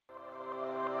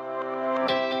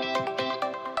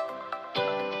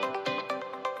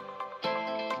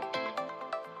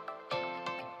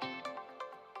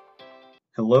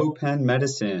Hello, Penn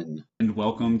Medicine. And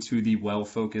welcome to the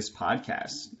Wellfocused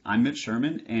Podcast. I'm Mitch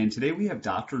Sherman, and today we have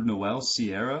Dr. Noelle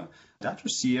Ciara. Dr.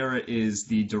 Ciara is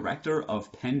the Director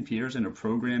of Penn Peers and a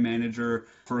Program Manager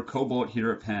for Cobalt here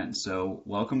at Penn. So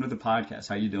welcome to the podcast.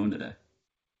 How you doing today?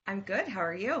 I'm good. How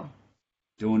are you?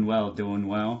 Doing well, doing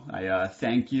well. I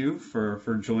thank you for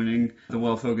joining the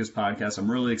Wellfocused Podcast. I'm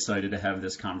really excited to have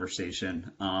this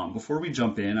conversation. Before we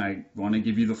jump in, I want to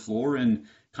give you the floor and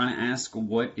kind of ask,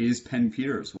 what is Penn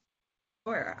Peers?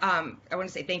 Sure. I want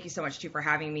to say thank you so much, too, for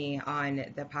having me on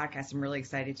the podcast. I'm really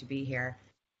excited to be here.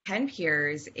 Penn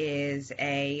Peers is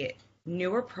a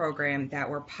newer program that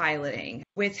we're piloting.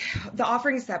 With the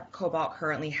offerings that Cobalt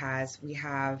currently has, we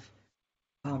have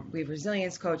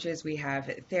resilience coaches, we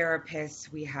have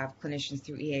therapists, we have clinicians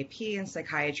through EAP and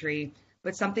psychiatry.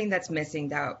 But something that's missing,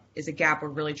 that is a gap we're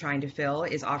really trying to fill,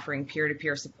 is offering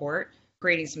peer-to-peer support,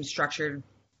 creating some structured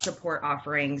support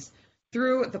offerings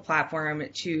through the platform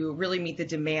to really meet the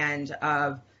demand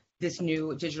of this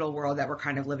new digital world that we're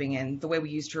kind of living in. The way we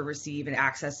used to receive and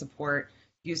access support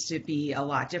used to be a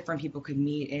lot different. People could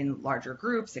meet in larger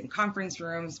groups in conference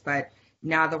rooms, but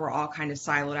now that we're all kind of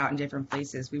siloed out in different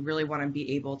places, we really want to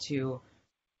be able to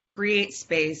create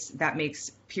space that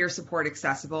makes peer support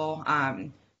accessible.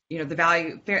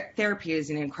 Therapy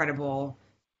is an incredible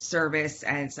service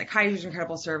and psychiatry is an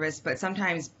incredible service, but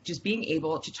sometimes just being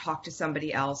able to talk to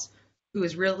somebody else who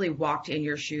has really walked in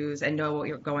your shoes and know what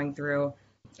you're going through.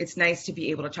 It's nice to be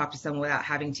able to talk to someone without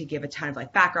having to give a ton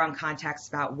of background context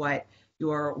about what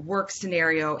your work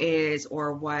scenario is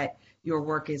or what your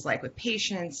work is like with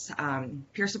patients.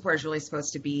 Peer support is really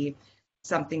supposed to be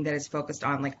something that is focused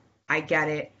on I get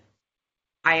it.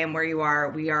 I am where you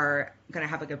are. We are going to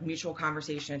have a mutual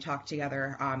conversation and talk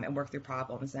together and work through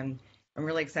problems. And I'm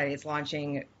really excited. It's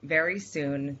launching very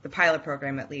soon, the pilot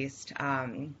program at least.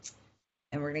 And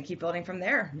we're going to keep building from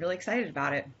there. I'm really excited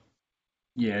about it.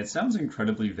 Yeah, it sounds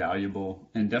incredibly valuable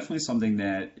and definitely something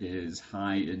that is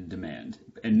high in demand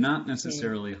and not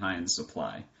necessarily high in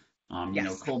supply.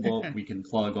 Yes. Cobalt, we can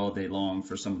plug all day long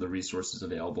for some of the resources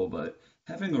available, but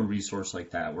having a resource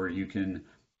like that where you can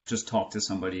just talk to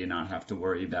somebody and not have to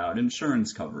worry about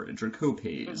insurance coverage or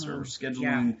co-pays or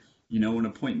scheduling, an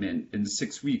appointment in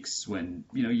 6 weeks when,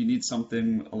 you need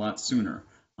something a lot sooner.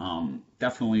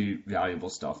 Definitely valuable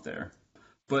stuff there.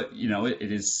 But,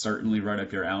 it is certainly right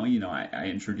up your alley. I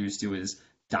introduced you as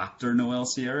Dr. Noelle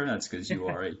Ciara. That's because you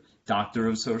are a doctor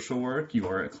of social work. You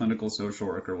are a clinical social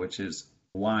worker, which is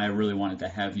why I really wanted to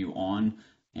have you on.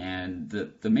 And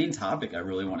the main topic I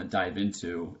really want to dive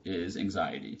into is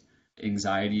anxiety.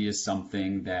 Anxiety is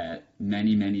something that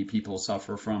many, many people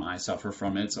suffer from. I suffer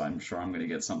from it, so I'm sure I'm going to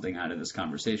get something out of this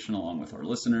conversation along with our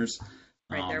listeners.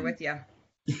 Right there with you.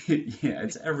 Yeah,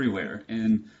 it's everywhere.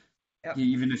 And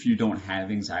even if you don't have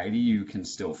anxiety, you can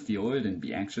still feel it and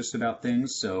be anxious about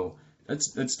things. So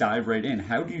let's dive right in.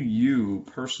 How do you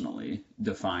personally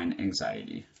define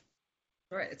anxiety?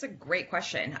 Right, it's a great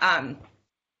question.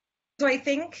 So I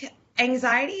think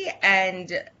anxiety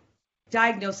and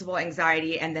diagnosable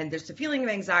anxiety, and then there's the feeling of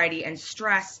anxiety and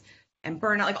stress and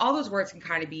burnout, all those words can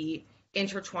kind of be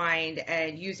intertwined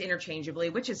and used interchangeably,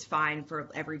 which is fine for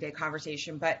everyday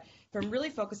conversation. But if I'm really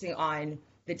focusing on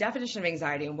the definition of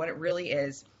anxiety and what it really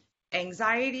is,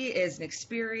 anxiety is an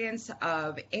experience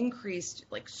of increased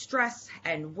stress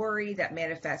and worry that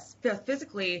manifests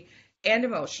physically and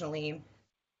emotionally,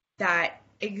 that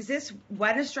exists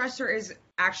when a stressor is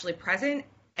actually present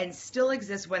and still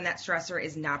exists when that stressor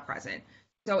is not present.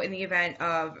 So in the event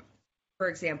of, for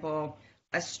example,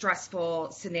 a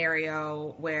stressful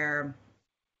scenario where,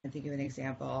 I think of an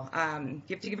example, you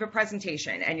have to give a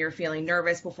presentation and you're feeling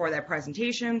nervous before that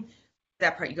presentation.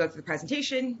 That part, you go through the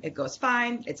presentation, it goes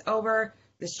fine, it's over,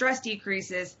 the stress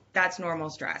decreases, that's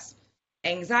normal stress.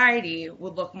 Anxiety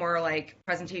would look more like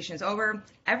presentation's over,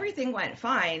 everything went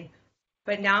fine,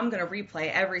 but now I'm going to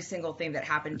replay every single thing that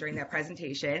happened during that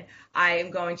presentation. I am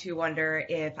going to wonder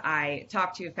if I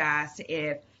talked too fast,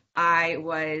 if I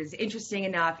was interesting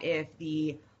enough, if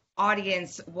the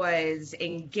audience was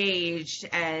engaged,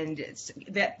 and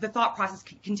the thought process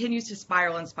continues to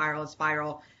spiral and spiral and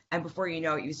spiral. And before you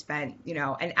know it, you spent,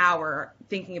 an hour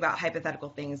thinking about hypothetical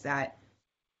things that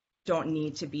don't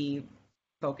need to be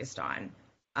focused on.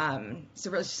 So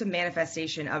really just a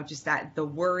manifestation of just that, the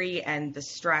worry and the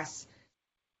stress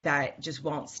that just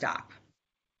won't stop.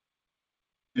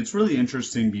 It's really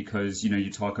interesting because,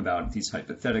 you talk about these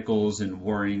hypotheticals and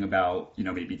worrying about,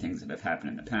 maybe things that have happened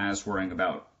in the past, worrying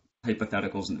about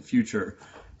hypotheticals in the future.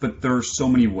 But there are so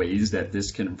many ways that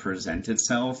this can present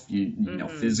itself.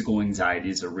 Physical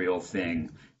anxiety is a real thing.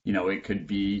 It could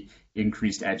be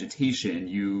increased agitation.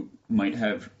 You might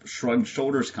have shrugged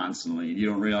shoulders constantly. You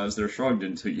don't realize they're shrugged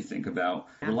until you think about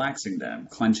relaxing them,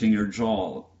 clenching your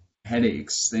jaw,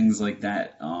 headaches, things like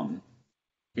that.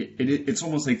 It's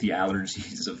almost like the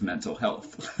allergies of mental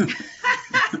health.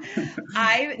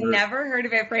 I've never heard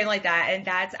of it framed like that, and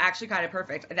that's actually kind of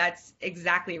perfect. That's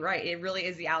exactly right. It really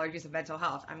is the allergies of mental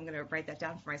health. I'm going to write that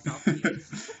down for myself.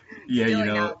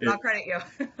 Yeah, I'll credit you.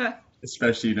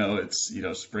 Especially,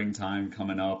 it's, springtime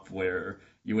coming up where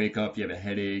you wake up, you have a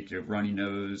headache, you have runny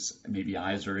nose, maybe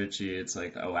eyes are itchy. It's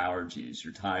like, oh, allergies,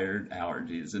 you're tired,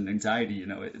 allergies. And anxiety,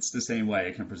 it's the same way.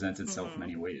 It can present itself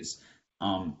many ways.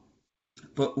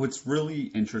 But what's really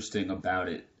interesting about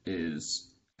it is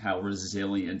how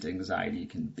resilient anxiety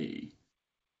can be.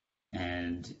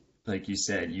 And like you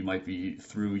said, you might be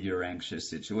through your anxious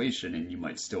situation and you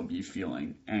might still be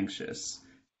feeling anxious.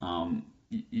 Do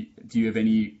you have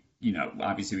any,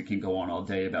 obviously we can go on all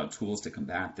day about tools to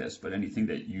combat this, but anything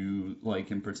that you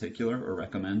like in particular or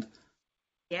recommend?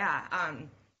 Yeah.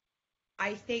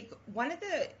 I think one of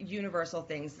the universal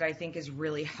things that I think is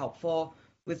really helpful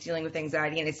with dealing with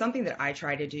anxiety, and it's something that I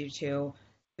try to do too,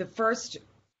 the first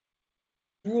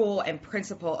rule and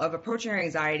principle of approaching your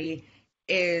anxiety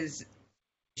is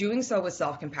doing so with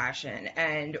self-compassion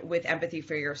and with empathy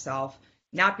for yourself,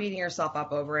 not beating yourself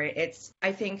up over it.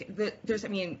 I think that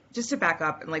just to back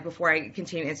up and before I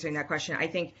continue answering that question, I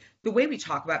think the way we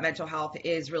talk about mental health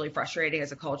is really frustrating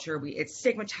as a culture. It's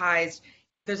stigmatized.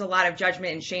 There's a lot of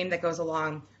judgment and shame that goes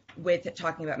along with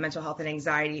talking about mental health and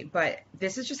anxiety, but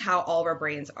this is just how all of our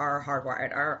brains are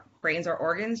hardwired. Our brains are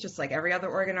organs, just like every other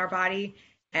organ in our body,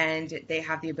 and they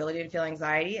have the ability to feel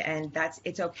anxiety, and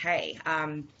it's okay.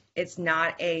 It's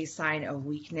not a sign of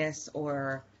weakness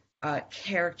or a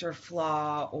character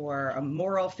flaw or a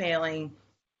moral failing.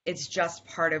 It's just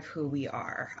part of who we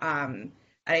are. And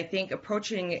I think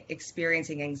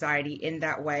experiencing anxiety in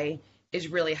that way is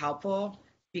really helpful,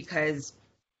 because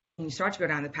when you start to go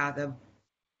down the path of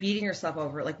beating yourself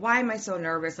over, why am I so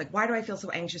nervous? Why do I feel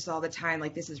so anxious all the time?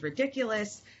 This is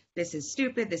ridiculous. This is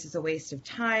stupid. This is a waste of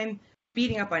time.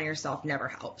 Beating up on yourself never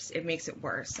helps. It makes it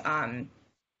worse.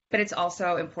 But it's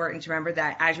also important to remember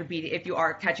that if you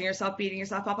are catching yourself beating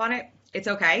yourself up on it, it's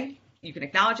okay. You can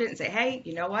acknowledge it and say, hey,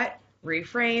 you know what?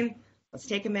 Reframe. Let's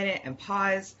take a minute and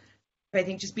pause. But I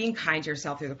think just being kind to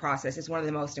yourself through the process is one of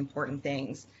the most important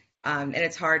things. And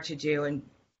it's hard to do. And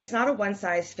it's not a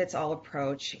one-size-fits-all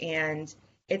approach. And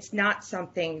it's not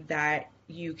something that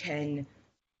you can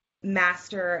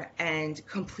master and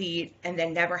complete and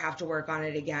then never have to work on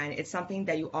it again. It's something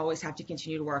that you always have to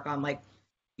continue to work on.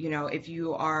 If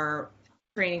you are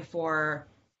training for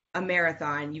a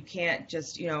marathon, you can't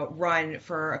just, run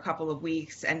for a couple of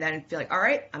weeks and then feel like, all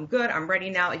right, I'm good, I'm ready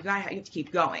now. You have to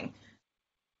keep going.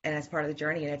 And that's part of the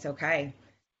journey, and it's okay.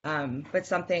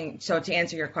 So to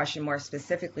answer your question more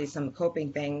specifically, some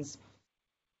coping things,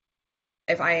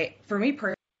 for me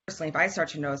personally, if I start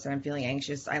to notice that I'm feeling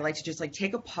anxious, I like to just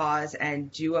take a pause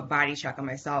and do a body check on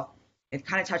myself. And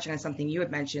kind of touching on something you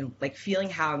had mentioned, feeling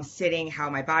how I'm sitting, how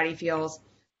my body feels.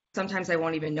 Sometimes I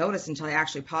won't even notice until I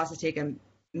actually pause to take a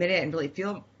minute and really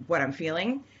feel what I'm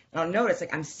feeling. And I'll notice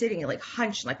I'm sitting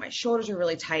hunched, my shoulders are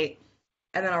really tight,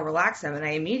 and then I'll relax them and I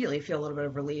immediately feel a little bit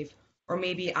of relief. Or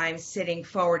maybe I'm sitting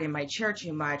forward in my chair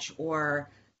too much, or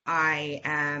I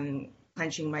am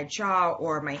clenching my jaw,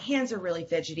 or my hands are really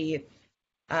fidgety.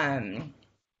 And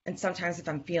sometimes if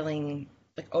I'm feeling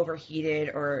overheated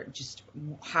or just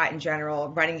hot in general,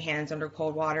 running hands under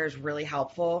cold water is really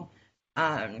helpful.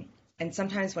 And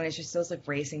sometimes when it's just those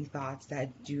racing thoughts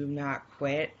that do not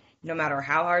quit, no matter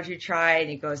how hard you try, and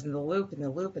it goes in the loop and the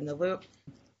loop and the loop,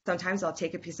 sometimes I'll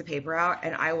take a piece of paper out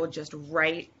and I will just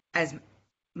write as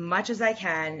much as I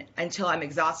can until I'm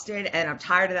exhausted and I'm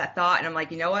tired of that thought. And I'm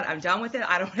you know what? I'm done with it.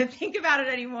 I don't want to think about it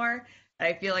anymore. And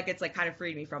I feel it's kind of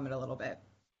freed me from it a little bit.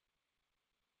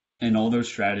 And all those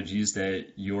strategies that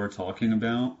you're talking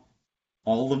about,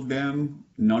 all of them,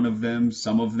 none of them,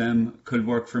 some of them could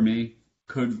work for me,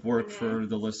 could work for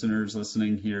the listeners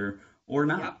listening here, or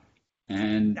not. Yep.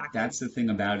 And that's the thing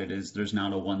about it, is there's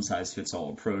not a one-size-fits-all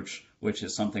approach, which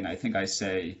is something I think I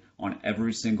say on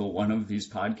every single one of these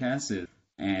podcasts.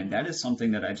 And that is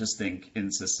something that I just think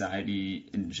in society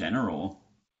in general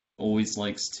always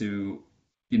likes to,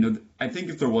 I think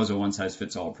if there was a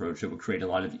one-size-fits-all approach, it would create a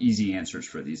lot of easy answers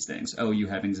for these things. Oh, you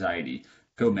have anxiety,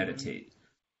 go meditate.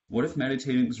 What if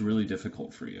meditating is really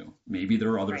difficult for you? Maybe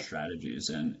there are other strategies.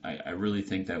 And I really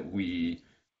think that we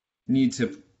need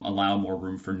to allow more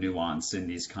room for nuance in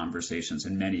these conversations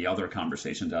and many other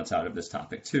conversations outside of this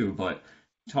topic too. But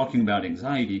talking about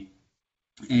anxiety,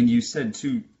 and you said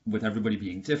too, with everybody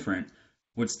being different,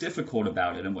 what's difficult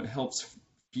about it and what helps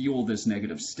fuel this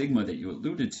negative stigma that you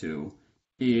alluded to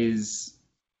is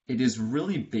it is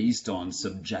really based on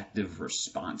subjective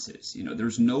responses.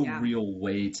 There's no Yeah. real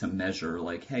way to measure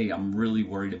like, hey, I'm really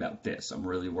worried about this. I'm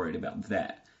really worried about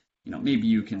that. Maybe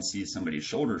you can see somebody's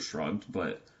shoulders shrugged,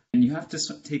 but and you have to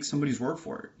take somebody's word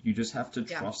for it. You just have to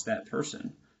Yeah. trust that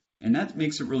person. And that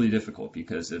makes it really difficult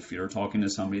because if you're talking to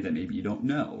somebody that maybe you don't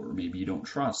know or maybe you don't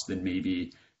trust, then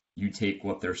maybe you take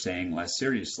what they're saying less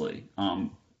seriously.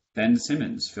 Ben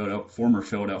Simmons, former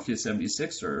Philadelphia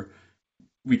 76er,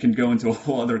 we can go into a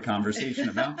whole other conversation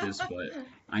about this, but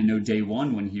I know day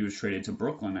one when he was traded to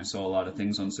Brooklyn, I saw a lot of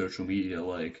things on social media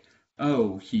like,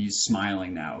 oh, he's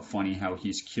smiling now. Funny how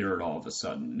he's cured all of a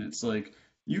sudden. And it's like,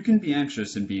 you can be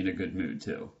anxious and be in a good mood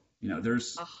too.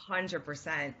 There's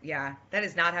 100%. Yeah. That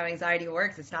is not how anxiety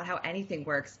works. It's not how anything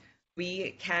works.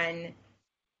 We can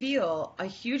feel a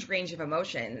huge range of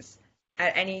emotions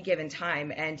at any given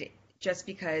time. And just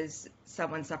because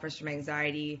someone suffers from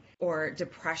anxiety or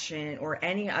depression or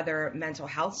any other mental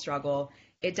health struggle,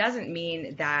 it doesn't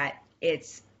mean that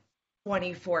it's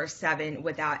 24/7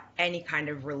 without any kind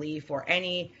of relief or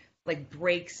any like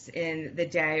breaks in the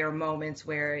day or moments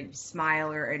where you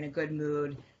smile or in a good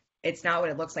mood. It's not what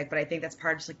it looks like, but I think that's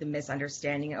part of just like the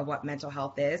misunderstanding of what mental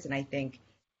health is. And I think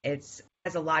it's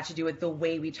has a lot to do with the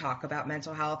way we talk about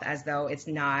mental health as though it's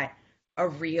not a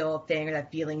real thing or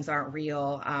that feelings aren't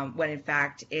real, when in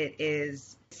fact it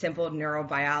is simple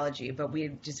neurobiology, but we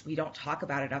don't talk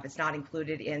about it enough. It's not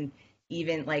included in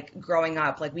even like growing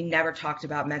up. Like we never talked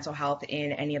about mental health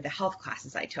in any of the health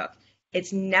classes I took.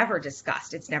 It's never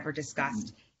discussed. It's never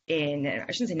discussed I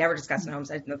shouldn't say never discussed in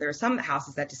homes. I know there are some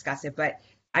houses that discuss it, but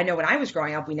I know when I was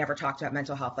growing up, we never talked about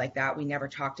mental health like that. We never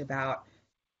talked about,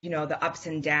 the ups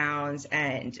and downs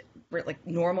and like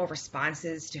normal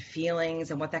responses to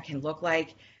feelings and what that can look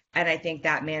like. And I think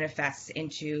that manifests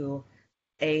into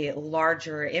a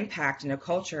larger impact in a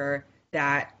culture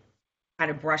that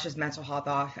kind of brushes mental health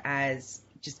off as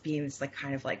just being this like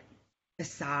kind of like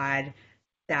facade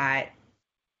that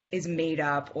is made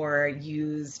up or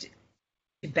used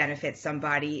to benefit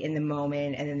somebody in the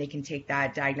moment, and then they can take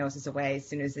that diagnosis away as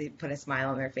soon as they put a smile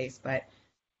on their face, but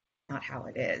not how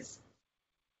it is.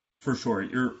 For sure.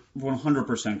 You're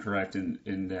 100% correct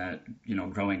in that,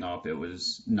 growing up, it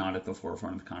was not at the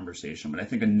forefront of the conversation, but I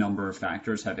think a number of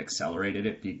factors have accelerated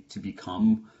it to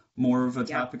become more of a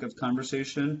topic of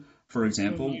conversation. For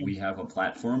example, we have a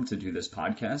platform to do this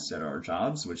podcast at our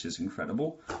jobs, which is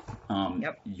incredible.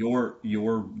 You're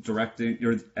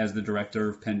as the director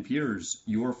of Penn Peers,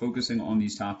 you're focusing on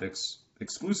these topics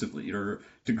exclusively. Your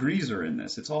degrees are in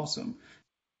this. It's awesome.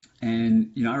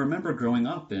 And, I remember growing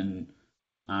up and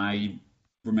I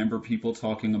remember people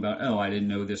talking about, oh, I didn't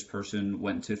know this person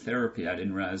went to therapy. I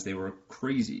didn't realize they were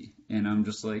crazy. And I'm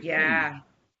just like, Yeah. hey,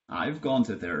 I've gone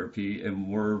to therapy and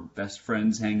we're best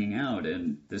friends hanging out.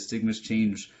 And the stigma's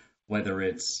changed, whether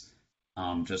it's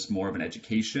just more of an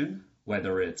education,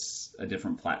 whether it's a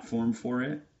different platform for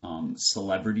it,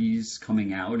 celebrities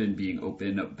coming out and being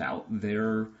open about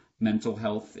their mental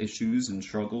health issues and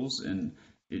struggles. And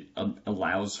it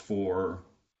allows for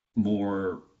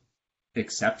more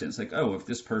acceptance, like, oh, if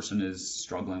this person is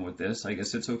struggling with this, I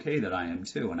guess it's okay that I am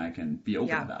too, and I can be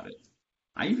open about it.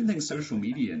 I even think social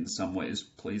media in some ways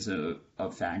plays a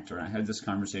factor. I had this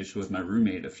conversation with my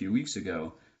roommate a few weeks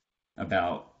ago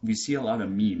about, we see a lot of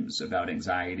memes about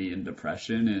anxiety and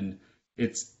depression, and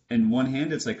it's, in one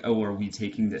hand, it's like, oh, are we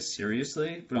taking this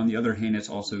seriously? But on the other hand, it's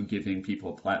also giving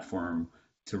people a platform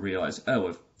to realize, oh,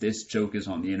 if this joke is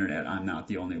on the internet, I'm not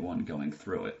the only one going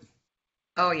through it.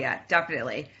 Oh yeah,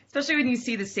 definitely. Especially when you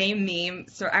see the same meme.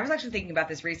 So I was actually thinking about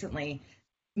this recently.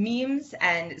 Memes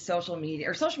and social media,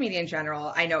 or social media in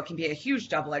general, I know it can be a huge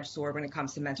double-edged sword when it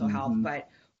comes to mental health, but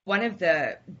one of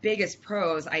the biggest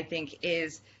pros, I think,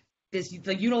 is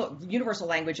the universal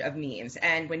language of memes.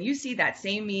 And when you see that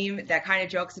same meme that kind of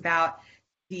jokes about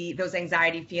those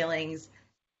anxiety feelings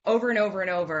over and over and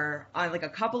over on like a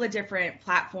couple of different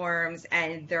platforms,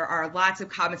 and there are lots of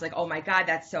comments like, oh my God,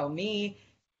 that's so me.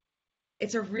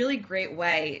 It's a really great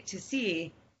way to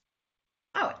see,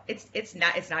 oh, it's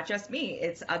not just me,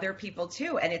 it's other people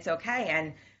too, and it's okay.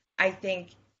 And I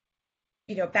think,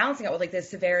 balancing out with like the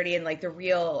severity and like the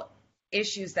real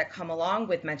issues that come along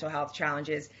with mental health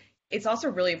challenges, it's also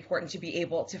really important to be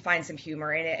able to find some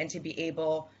humor in it and to be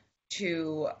able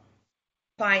to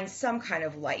find some kind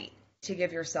of light to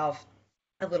give yourself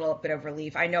a little bit of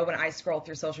relief. I know when I scroll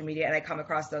through social media and I come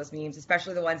across those memes,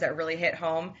 especially the ones that really hit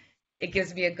home, it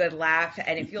gives me a good laugh,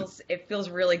 and it feels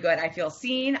really good. I feel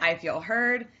seen, I feel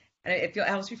heard, and it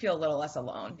helps me feel a little less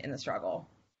alone in the struggle.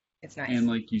 It's nice. And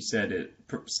like you said, it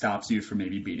stops you from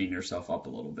maybe beating yourself up a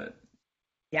little bit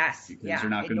Yes. because Yeah. you're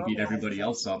not It going to beat normalizes everybody it.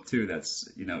 else up too that's,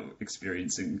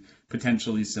 experiencing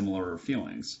potentially similar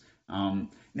feelings. Now,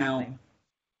 Exactly.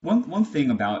 one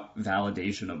thing about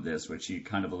validation of this, which you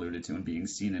kind of alluded to in being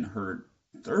seen and heard,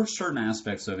 there are certain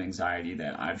aspects of anxiety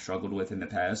that I've struggled with in the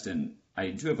past, and I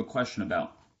do have a question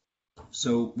about.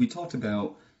 So we talked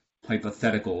about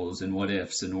hypotheticals and what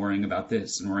ifs and worrying about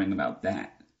this and worrying about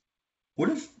that. What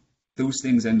if those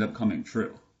things end up coming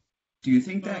true? Do you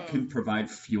think that can Mm. provide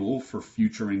fuel for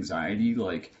future anxiety?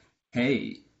 Like,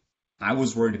 hey, I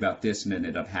was worried about this and it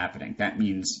ended up happening. That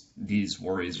means these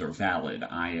worries are valid.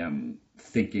 I am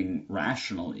thinking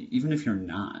rationally, even if you're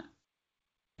not.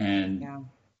 And Yeah.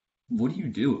 what do you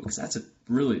do? Because that's a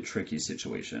really tricky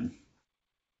situation.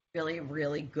 Really,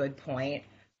 really good point.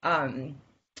 Um,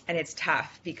 and it's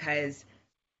tough because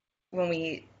when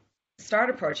we start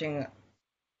approaching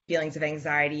feelings of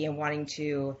anxiety and wanting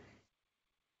to,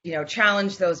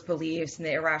 challenge those beliefs and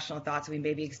the irrational thoughts we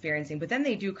may be experiencing, but then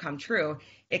they do come true,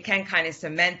 it can kind of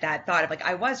cement that thought of like,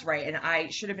 I was right and I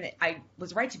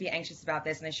was right to be anxious about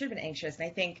this and I should have been anxious. And I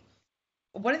think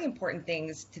one of the important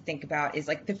things to think about is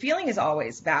like the feeling is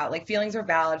always valid. Like feelings are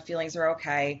valid, feelings are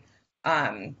okay.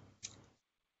 Um,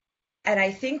 and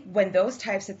I think when those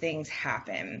types of things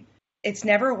happen, it's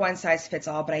never one size fits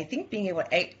all, but I think being able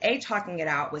to, talking it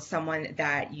out with someone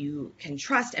that you can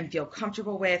trust and feel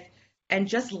comfortable with and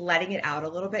just letting it out a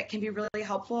little bit can be really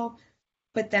helpful.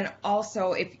 But then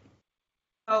also,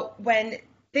 when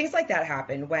things like that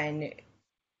happen, when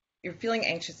you're feeling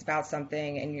anxious about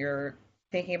something and you're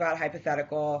thinking about a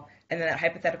hypothetical and then that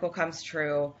hypothetical comes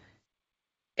true,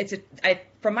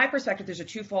 from my perspective, there's a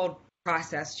twofold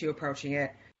process to approaching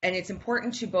it. And it's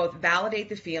important to both validate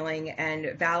the feeling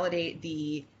and validate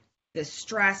the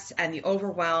stress and the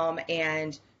overwhelm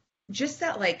and just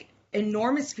that like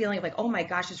enormous feeling of like, oh my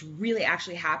gosh, this really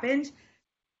actually happened.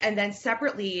 And then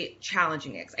separately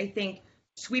challenging it. 'Cause I think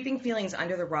sweeping feelings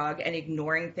under the rug and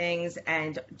ignoring things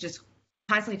and just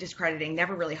constantly discrediting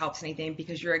never really helps anything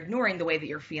because you're ignoring the way that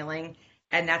you're feeling.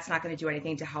 And that's not going to do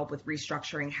anything to help with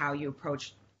restructuring how you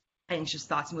approach anxious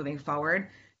thoughts moving forward.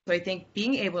 So I think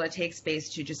being able to take space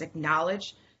to just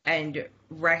acknowledge and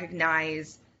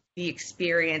recognize the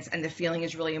experience and the feeling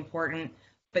is really important.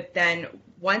 But then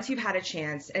once you've had a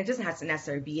chance, and it doesn't have to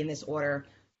necessarily be in this order,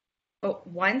 but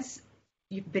once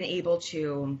you've been able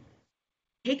to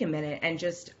take a minute and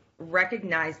just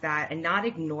recognize that and not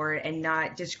ignore it and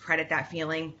not discredit that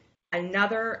feeling,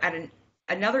 another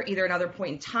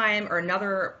point in time or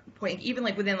another point, even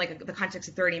like within like the context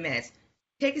of 30 minutes,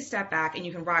 take a step back and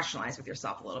you can rationalize with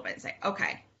yourself a little bit and say,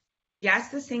 okay, yes,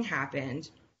 this thing happened.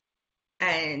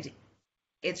 And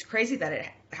it's crazy that it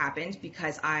happened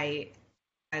because I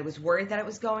was worried that it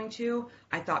was going to.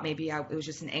 I thought maybe it was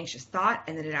just an anxious thought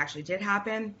and then it actually did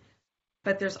happen.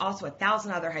 But there's also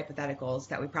 1,000 other hypotheticals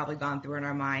that we've probably gone through in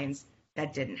our minds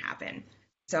that didn't happen.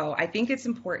 So I think it's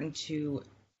important to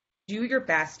do your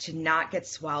best to not get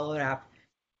swallowed up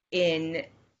in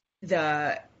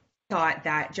the thought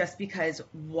that just because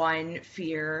one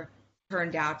fear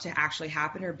turned out to actually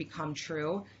happen or become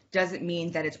true doesn't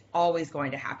mean that it's always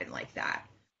going to happen like that.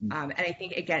 And I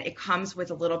think, again, it comes with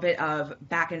a little bit of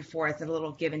back and forth and a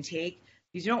little give and take.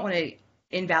 You don't want to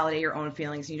invalidate your own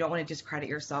feelings. You don't want to discredit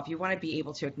yourself. You want to be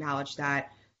able to acknowledge that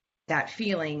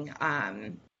feeling,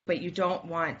 but you don't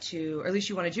want to, or at least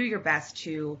you want to do your best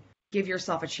to give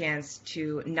yourself a chance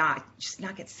to not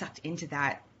get sucked into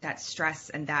that stress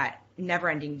and that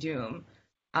never-ending doom.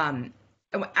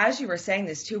 As you were saying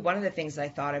this too, one of the things I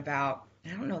thought about,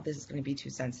 and I don't know if this is going to be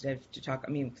too sensitive to talk.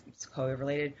 I mean, it's COVID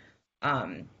related,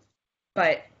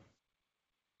 but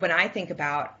when I think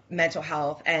about mental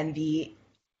health and the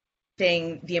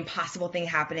impossible thing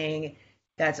happening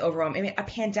that's overwhelming. I mean, a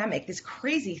pandemic, this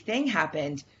crazy thing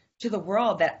happened to the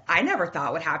world that I never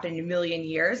thought would happen in a million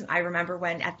years. I remember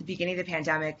when at the beginning of the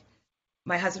pandemic,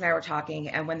 my husband and I were talking,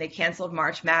 and when they canceled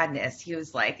March Madness, he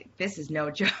was like, this is no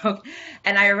joke.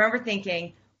 And I remember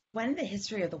thinking, when in the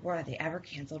history of the world have they ever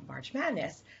canceled March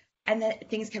Madness? And then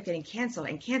things kept getting canceled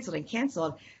and canceled and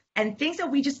canceled. And things that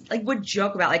we just like would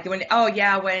joke about, like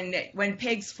when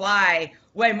pigs fly,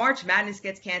 when March Madness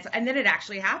gets canceled, and then it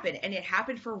actually happened, and it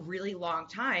happened for a really long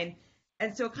time,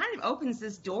 and so it kind of opens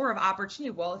this door of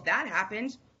opportunity. Well, if that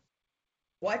happened,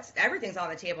 everything's on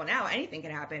the table now. Anything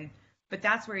can happen, but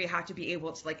that's where you have to be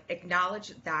able to like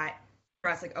acknowledge that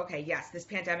for us, like, okay, yes, this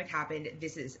pandemic happened.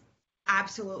 This is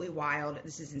absolutely wild.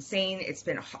 This is insane. It's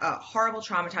been a horrible,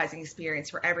 traumatizing experience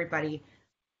for everybody.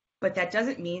 But that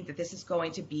doesn't mean that this is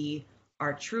going to be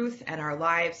our truth and our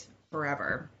lives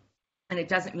forever. And it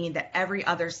doesn't mean that every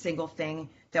other single thing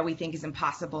that we think is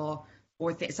impossible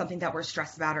or something that we're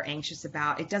stressed about or anxious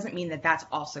about, it doesn't mean that that's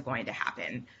also going to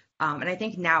happen. And I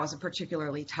think now is a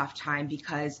particularly tough time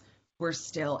because we're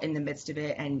still in the midst of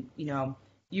it. And,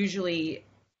 usually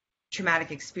traumatic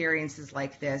experiences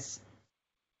like this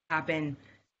happen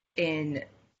in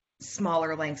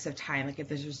smaller lengths of time. Like if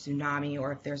there's a tsunami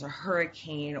or if there's a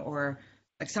hurricane or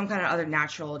like some kind of other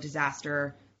natural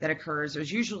disaster that occurs,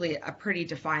 there's usually a pretty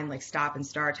defined like stop and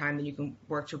start time that you can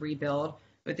work to rebuild.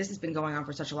 But this has been going on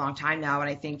for such a long time now. And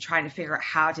I think trying to figure out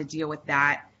how to deal with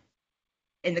that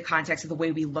in the context of the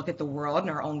way we look at the world and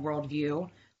our own worldview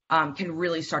can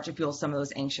really start to fuel some of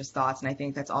those anxious thoughts. And I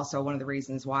think that's also one of the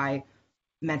reasons why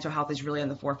mental health is really on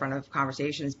the forefront of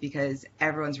conversations, because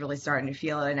everyone's really starting to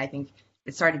feel it. And I think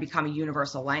it's starting to become a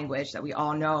universal language that we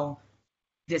all know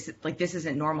this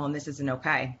isn't normal and this isn't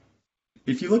okay.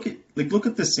 If you look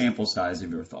at the sample size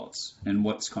of your thoughts and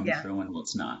what's come true and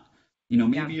what's not,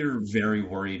 maybe you're very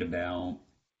worried about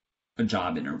a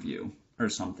job interview or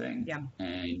something,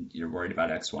 and you're worried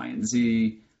about X, Y, and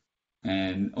Z,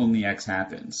 and only X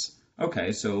happens.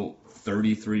 Okay, so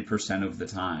 33% of the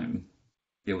time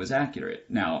it was accurate.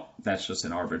 Now, that's just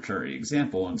an arbitrary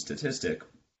example and statistic,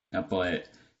 but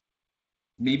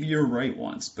maybe you're right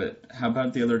once, but how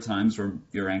about the other times where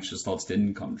your anxious thoughts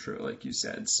didn't come true, like you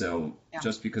said? So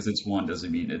just because it's one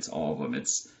doesn't mean it's all of them.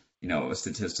 It's, a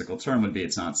statistical term would be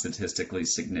it's not statistically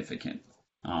significant.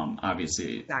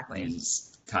 Obviously,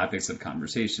 these topics of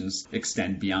conversations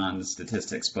extend beyond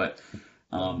statistics, but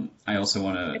I also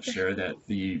want to share that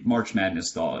the March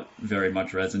Madness thought very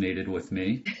much resonated with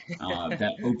me.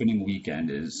 That opening weekend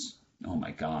is, oh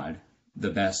my God, the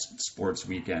best sports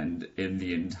weekend in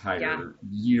the entire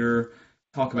year.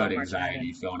 Talk about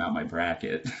anxiety filling out my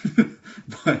bracket.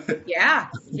 But yeah.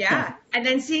 And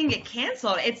then seeing it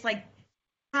canceled, it's like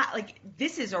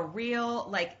this is a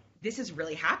real, this is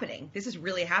really happening. This is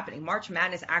really happening. March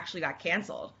Madness actually got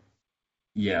canceled.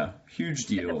 Yeah, huge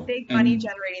deal. It's a big money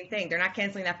generating thing. They're not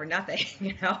canceling that for nothing,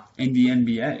 And the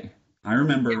NBA. I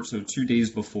remember, so 2 days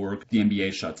before the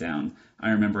NBA shut down,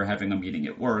 I remember having a meeting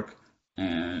at work,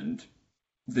 and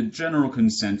the general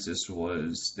consensus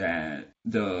was that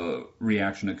the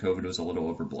reaction to COVID was a little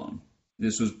overblown.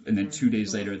 And then 2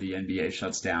 days later, the NBA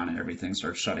shuts down and everything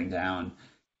starts shutting down.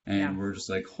 And we're just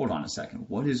like, hold on a second,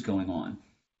 what is going on?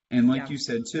 And like you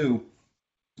said, too,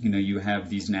 you have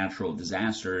these natural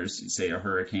disasters, say a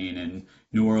hurricane in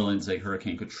New Orleans, like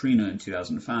Hurricane Katrina in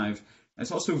 2005.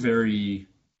 That's also very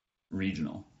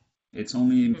regional. It's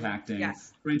only impacting,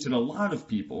 granted, a lot of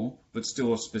people, but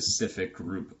still a specific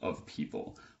group of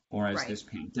people. Whereas this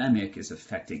pandemic is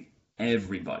affecting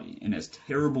everybody. And as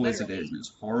terrible as it is, and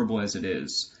as horrible as it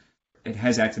is, it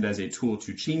has acted as a tool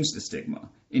to change the stigma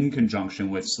in conjunction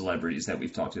with celebrities that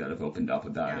we've talked to that have opened up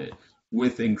about it,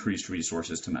 with increased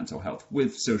resources to mental health,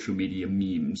 with social media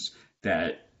memes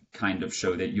that kind of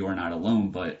show that you're not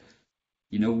alone. But,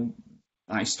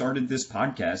 I started this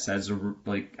podcast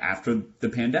after the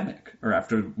pandemic, or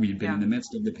after we'd been in the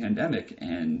midst of the pandemic,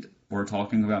 and we're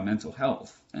talking about mental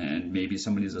health, and maybe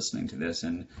somebody's listening to this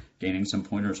and gaining some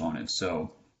pointers on it.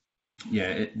 So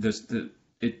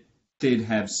it did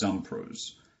have some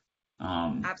pros.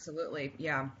 Absolutely.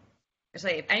 Yeah.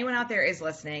 Actually, if anyone out there is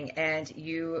listening and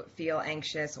you feel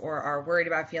anxious or are worried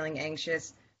about feeling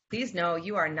anxious, please know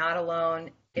you are not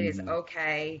alone. It is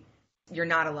okay. You're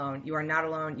not alone. You are not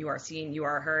alone. You are seen. You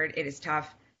are heard. It is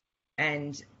tough.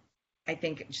 And I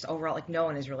think just overall, no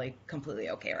one is really completely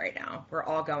okay right now. We're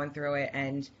all going through it.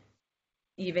 And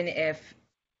even if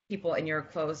people in your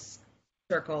close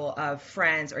circle of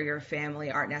friends or your family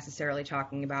aren't necessarily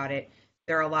talking about it,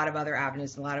 there are a lot of other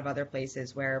avenues and a lot of other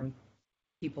places where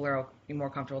people are more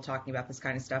comfortable talking about this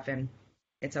kind of stuff, and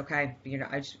it's okay.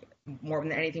 More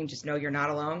than anything, just know you're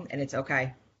not alone, and it's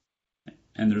okay.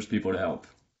 And there's people to help.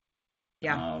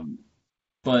 Yeah.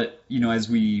 But as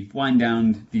we wind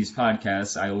down these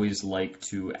podcasts, I always like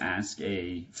to ask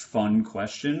a fun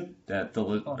question that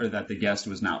the guest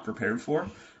was not prepared for,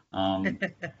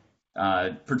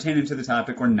 pertaining to the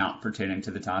topic or not pertaining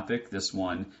to the topic. This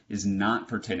one is not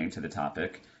pertaining to the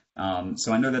topic.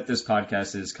 So I know that this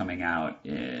podcast is coming out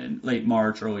in late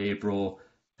March, early April,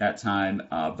 that time,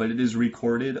 but it is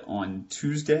recorded on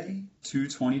Tuesday,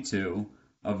 2/22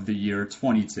 of the year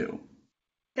 22.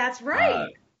 That's right.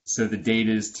 So the date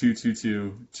is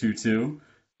 2/22/22,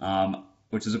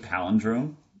 which is a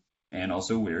palindrome and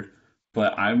also weird.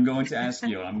 But I'm going to ask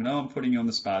you, I'm putting you on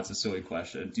the spot. It's a silly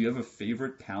question. Do you have a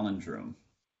favorite palindrome?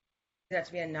 Does it have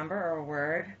to be a number or a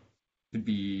word? Could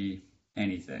be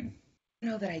anything. I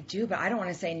know that I do, but I don't want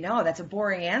to say no. That's a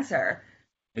boring answer.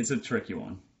 It's a tricky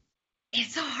one.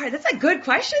 It's so hard. That's a good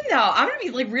question, though. I'm going to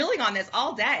be like reeling on this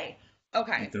all day.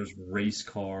 Okay. Like there's race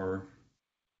car,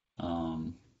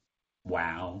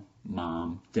 wow,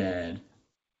 mom, dad.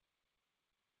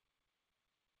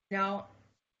 No,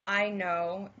 I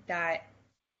know that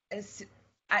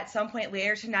at some point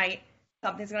later tonight,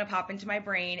 something's going to pop into my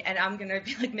brain and I'm going to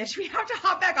be like, Mitch, we have to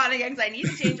hop back on again because I need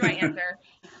to change my answer.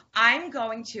 I'm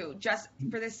going to, just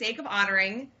for the sake of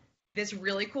honoring this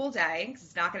really cool day, because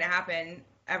it's not going to happen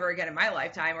ever again in my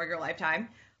lifetime or your lifetime,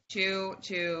 2,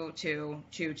 2, 2,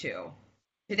 2, 2.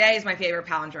 Today is my favorite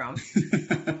palindrome.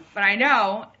 But I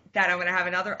know that I'm going to have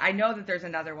another, I know that there's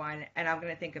another one, and I'm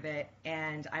going to think of it,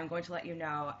 and I'm going to let you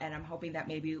know, and I'm hoping that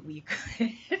maybe we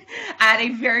could add a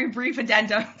very brief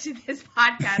addendum to this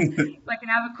podcast so I can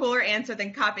have a cooler answer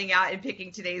than copping out and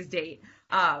picking today's date.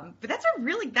 But that's a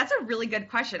really good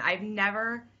question. I've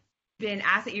never been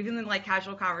asked it, even in like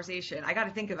casual conversation. I got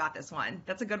to think about this one.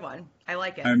 That's a good one. I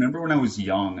like it. I remember when I was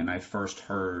young and I first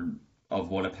heard of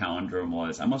what a palindrome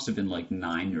was. I must have been like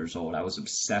 9 years old. I was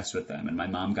obsessed with them, and my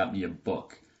mom got me a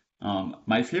book.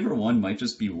 My favorite one might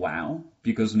just be wow,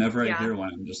 because whenever I Yeah. hear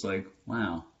one, I'm just like,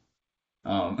 wow.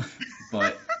 Um,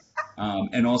 but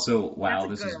and also, That's wow, a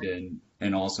this good has one. been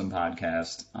an awesome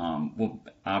podcast. We'll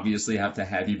obviously have to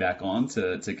have you back on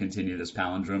to continue this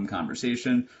palindrome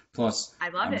conversation. Plus, I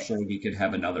love I'm it. sure we could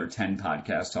have another 10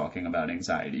 podcasts talking about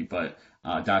anxiety. But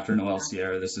Dr. Noelle Yeah.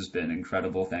 Ciara, this has been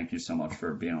incredible. Thank you so much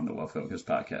for being on the Wellfocused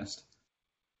podcast.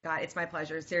 God, it's my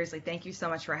pleasure. Seriously, thank you so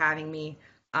much for having me.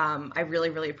 I really,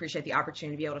 really appreciate the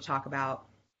opportunity to be able to talk about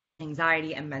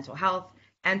anxiety and mental health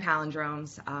and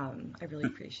palindromes. I really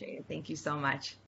appreciate it. Thank you so much.